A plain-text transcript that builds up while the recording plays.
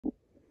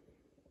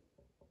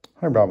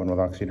Hi, Robin with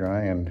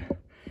Oxy-Dry, and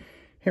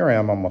here I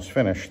am almost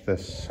finished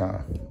this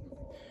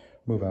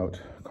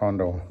move-out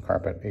condo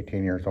carpet,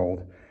 18 years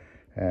old,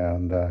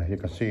 and you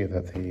can see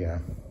that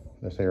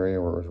this area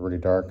where it was really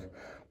dark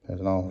has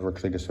now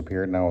virtually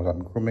disappeared. Now as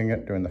I'm grooming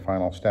it, doing the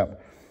final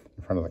step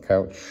in front of the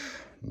couch,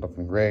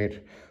 looking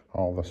great.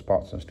 All the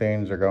spots and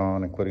stains are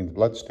gone, including the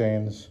blood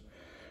stains.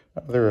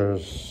 There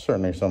is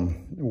certainly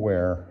some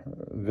wear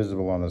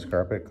visible on this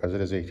carpet because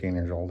it is 18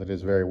 years old. It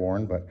is very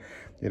worn, but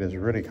it has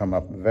really come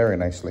up very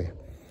nicely.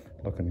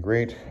 Looking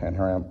great, and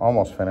here I am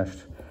almost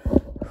finished.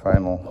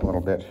 Final little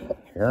bit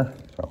here.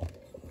 So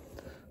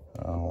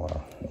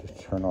I'll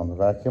just turn on the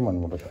vacuum and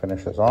we'll just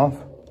finish this off.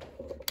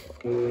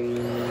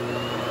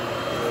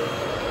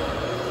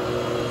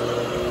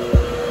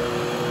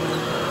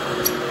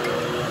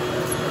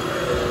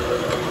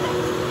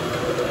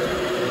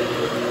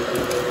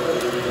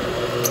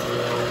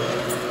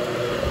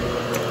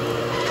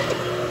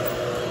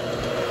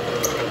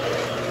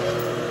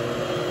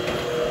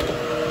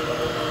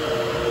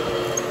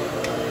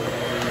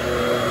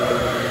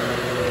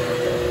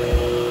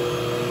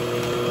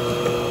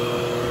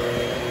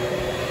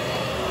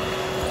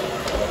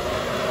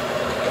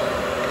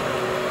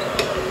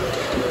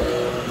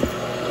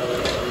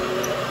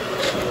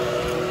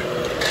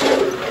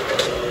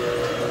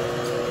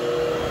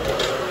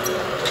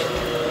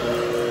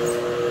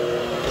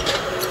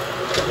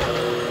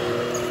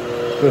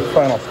 This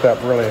final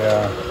step really is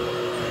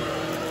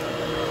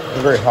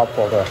very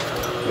helpful to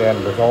the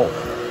end result.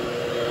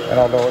 And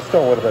although it's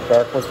still a little bit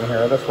dark looking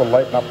here, this will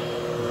lighten up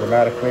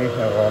dramatically in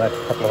the next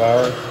couple of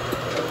hours.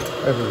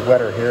 This is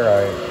wetter here.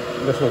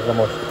 This was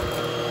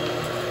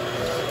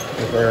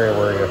this area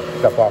where you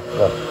step off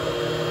the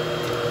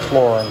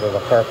floor into the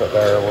carpet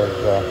there was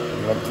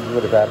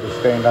really badly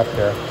stained up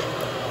here.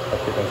 But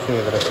you can see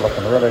that it's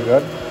looking really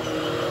good.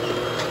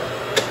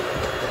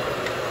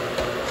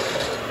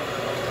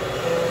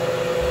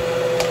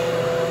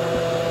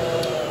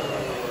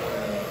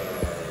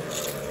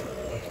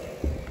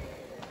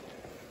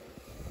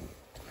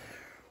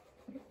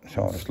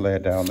 So I'll just lay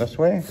it down this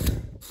way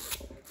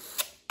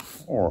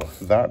or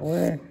that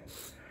way.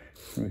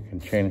 We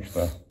can change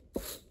the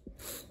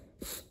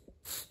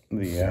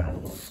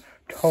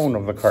tone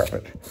of the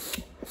carpet.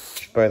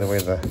 By the way,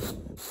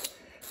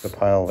 the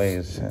pile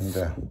lays, and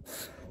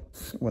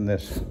when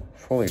this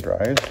fully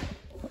dries,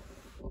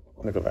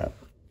 look at that.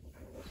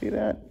 See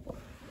that?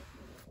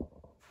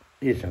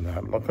 Isn't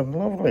that looking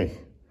lovely?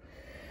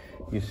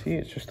 You see,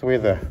 it's just the way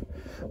the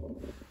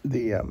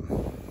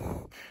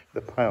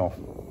pile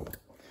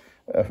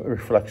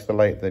reflects the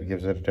light that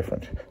gives it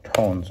different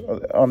tones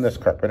on this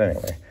carpet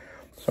anyway.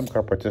 Some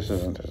carpets this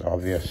isn't as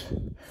obvious,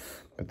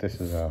 but this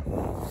is a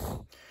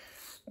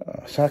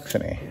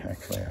Saxony,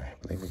 actually, I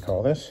believe we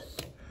call this.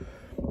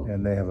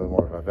 And they have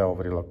more of a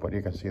velvety look, but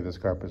you can see this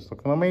carpet's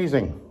looking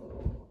amazing.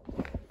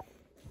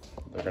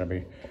 They're going to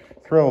be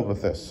thrilled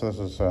with this. So this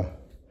is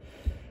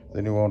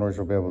the new owners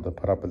will be able to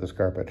put up with this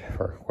carpet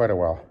for quite a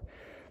while.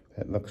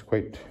 It looks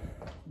quite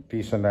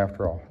decent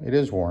after all. It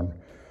is worn,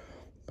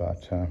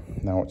 but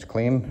now it's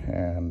clean,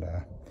 and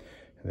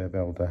they'll be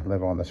able to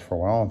live on this for a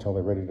while until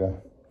they're ready to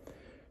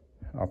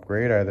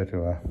upgrade either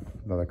to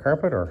another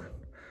carpet or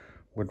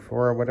wood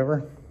floor or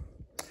whatever.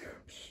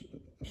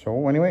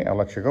 So anyway, I'll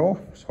let you go.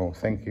 So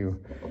thank you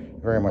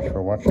very much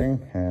for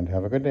watching, and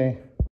have a good day.